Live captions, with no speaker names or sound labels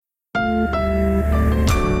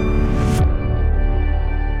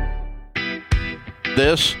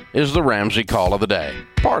This is the Ramsey Call of the Day,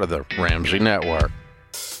 part of the Ramsey Network.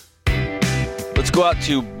 Let's go out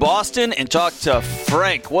to Boston and talk to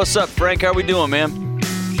Frank. What's up, Frank? How we doing, man?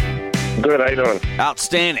 Good. How you doing?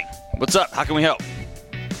 Outstanding. What's up? How can we help?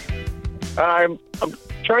 I'm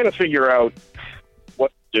trying to figure out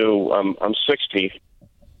what to do. I'm 60,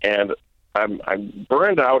 and I'm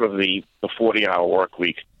burned out of the 40-hour work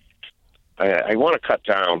week. I want to cut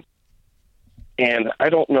down, and I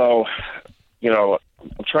don't know.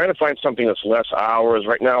 I'm trying to find something that's less hours.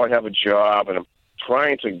 Right now, I have a job, and I'm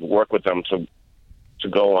trying to work with them to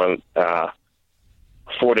go on a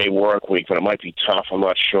 4-day work week, but it might be tough. I'm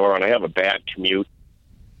not sure, and I have a bad commute.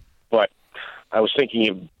 But I was thinking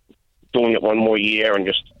of doing it one more year and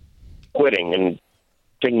just quitting and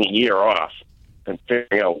taking a year off and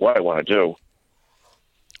figuring out what I want to do.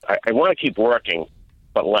 I want to keep working,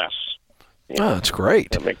 but less. Oh, that's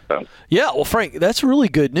great. That makes sense. Yeah, well, Frank, that's really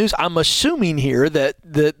good news. I'm assuming here that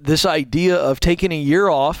this idea of taking a year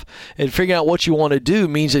off and figuring out what you want to do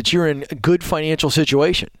means that you're in a good financial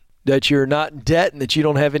situation, that you're not in debt, and that you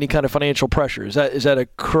don't have any kind of financial pressure. Is that a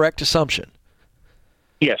correct assumption?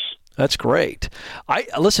 Yes. That's great.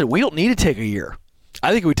 Listen, we don't need to take a year.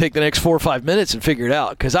 I think we take the next 4 or 5 minutes and figure it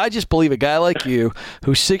out, because I just believe a guy like you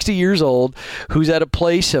who's 60 years old, who's at a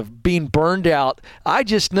place of being burned out, I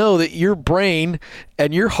just know that your brain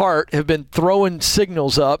and your heart have been throwing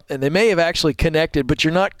signals up, and they may have actually connected, but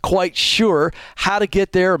you're not quite sure how to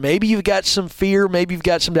get there. Maybe you've got some fear. Maybe you've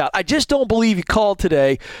got some doubt. I just don't believe you called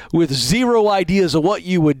today with zero ideas of what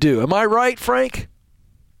you would do. Am I right, Frank?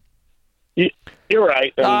 You're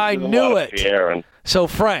right. I knew it. So,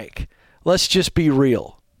 Frank, let's just be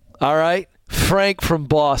real, all right? Frank from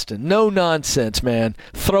Boston. No nonsense, man.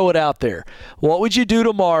 Throw it out there. What would you do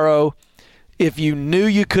tomorrow if you knew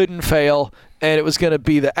you couldn't fail and it was going to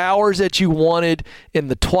be the hours that you wanted in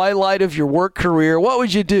the twilight of your work career? What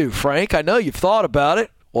would you do, Frank? I know you've thought about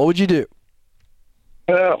it. What would you do?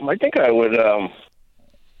 I think I would.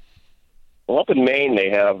 Well, up in Maine, they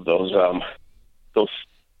have those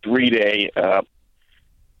 3-day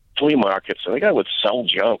flea markets. I think I would sell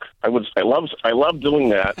junk. I love doing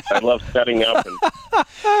that. I love setting up.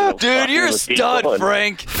 And, dude, you're a stud,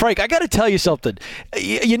 Frank. Frank, I got to tell you something.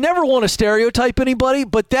 You never want to stereotype anybody,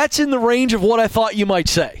 but that's in the range of what I thought you might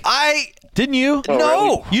say. Didn't you? Oh, No.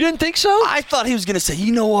 really? You didn't think so? I thought he was going to say,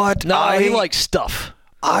 you know what? No, he likes stuff.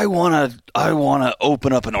 I want to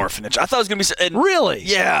open up an orphanage. I thought it was going to be... Really?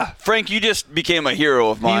 Yeah. Frank, you just became a hero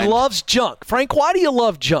of mine. He loves junk. Frank, why do you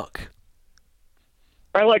love junk?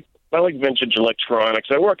 I like vintage electronics.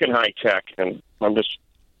 I work in high tech, and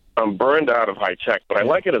I'm burned out of high tech, but I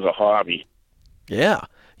like it as a hobby. Yeah.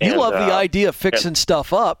 You love the idea of fixing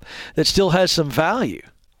stuff up that still has some value.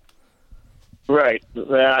 Right.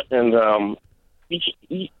 That, and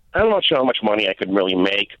I'm not sure how much money I could really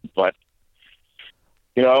make, but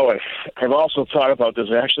I've also thought about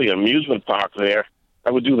there's actually an amusement park there.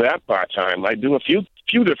 I would do that part-time. I'd do a few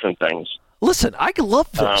different things. Listen, I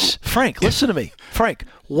love this. Frank, listen to me. Frank,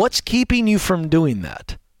 what's keeping you from doing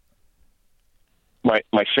that? My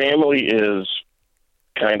family is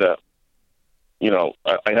kind of,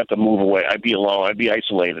 I'd have to move away. I'd be alone. I'd be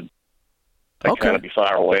isolated. I'd kind of be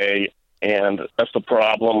far away, and that's the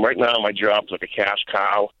problem. Right now, my job's like a cash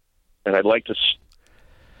cow, and I'd like to,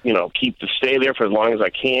 stay there for as long as I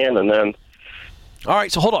can, and then... All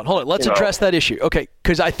right, so hold on. Let's address that issue. Okay,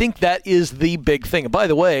 because I think that is the big thing. And by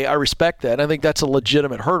the way, I respect that. I think that's a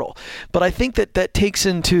legitimate hurdle. But I think that takes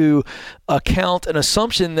into account an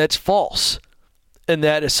assumption that's false. And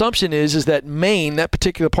that assumption is that Maine, that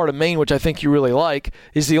particular part of Maine, which I think you really like,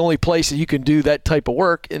 is the only place that you can do that type of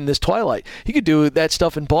work in this twilight. You could do that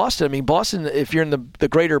stuff in Boston. I mean, Boston, if you're in the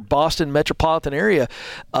greater Boston metropolitan area,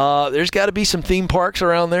 there's got to be some theme parks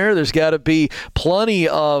around there. There's got to be plenty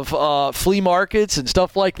of flea markets and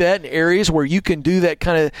stuff like that in areas where you can do that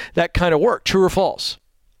kind of work. True or false?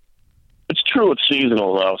 It's true. It's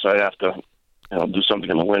seasonal, though, so I have to do something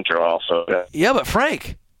in the winter also. Yeah, but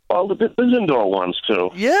Frank... Well, there's indoor ones, too.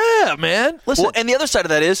 Yeah, man. Listen. Well, and the other side of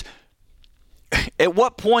that is, at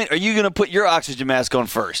what point are you going to put your oxygen mask on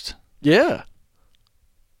first? Yeah.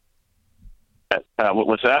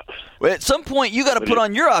 What's that? Well, at some point, you got to put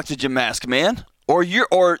on your oxygen mask, man. Or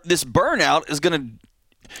this burnout is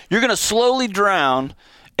you're going to slowly drown,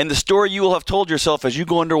 and the story you will have told yourself as you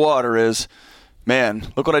go underwater is,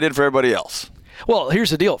 man, look what I did for everybody else. Well, here's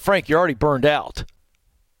the deal. Frank, you're already burned out.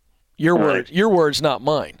 Your words, not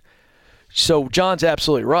mine. So John's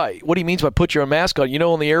absolutely right. What he means by put your mask on,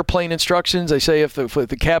 in the airplane instructions, they say if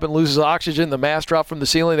the cabin loses oxygen, the mask drops from the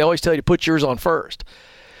ceiling, they always tell you to put yours on first.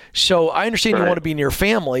 So I understand you want to be near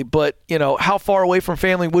family, but, how far away from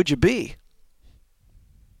family would you be?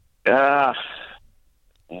 A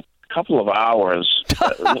couple of hours.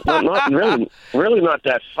 Not really not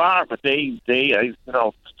that far, but they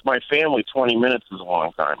to my family, 20 minutes is a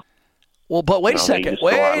long time. Well, but wait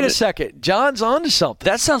a second. John's on to something.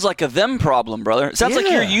 That sounds like a them problem, brother. It sounds like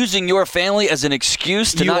you're using your family as an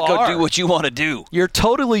excuse to not go do what you want to do. You're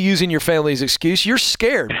totally using your family's excuse. You're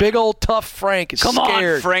scared. Big old tough Frank is scared. Come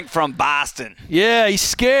on, Frank from Boston. Yeah, he's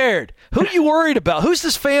scared. Who are you worried about? Who's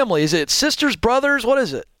this family? Is it sisters, brothers? What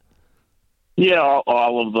is it? Yeah,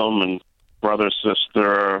 all of them, and brother,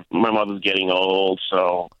 sister. My mother's getting old,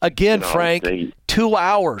 so... Again, Frank, 2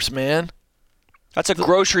 hours, man. That's a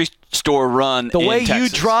grocery store run The way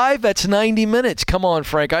Texas. you drive, that's 90 minutes. Come on,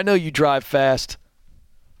 Frank. I know you drive fast.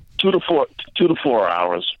 2 to 4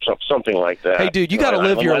 hours, something like that. Hey, dude, you got to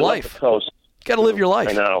live your life. You got to live your life.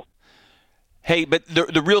 I know. Hey, but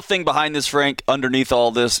the real thing behind this, Frank, underneath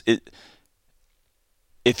all this,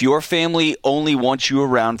 if your family only wants you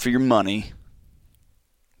around for your money,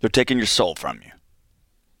 they're taking your soul from you.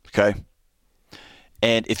 Okay?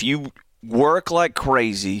 And if you work like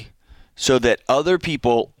crazy so that other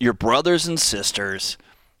people, your brothers and sisters,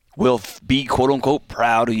 will be quote-unquote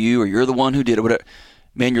proud of you, or you're the one who did it, whatever,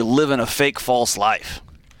 man, you're living a fake, false life.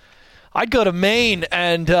 I'd go to Maine,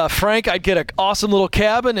 and Frank, I'd get an awesome little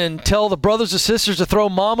cabin and tell the brothers and sisters to throw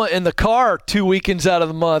Mama in the car 2 weekends out of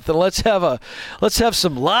the month, and let's have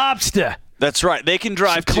some lobster. That's right. They can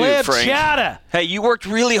drive too, clam Frank. chowder. Hey, you worked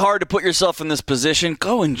really hard to put yourself in this position.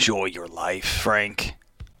 Go enjoy your life, Frank.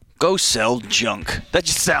 Go sell junk. That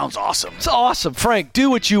just sounds awesome. It's awesome. Frank, do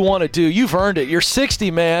what you want to do. You've earned it. You're 60,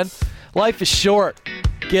 man. Life is short.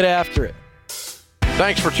 Get after it.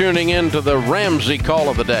 Thanks for tuning in to the Ramsey Call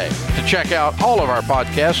of the Day. To check out all of our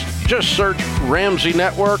podcasts, just search Ramsey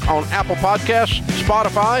Network on Apple Podcasts,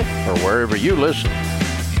 Spotify, or wherever you listen.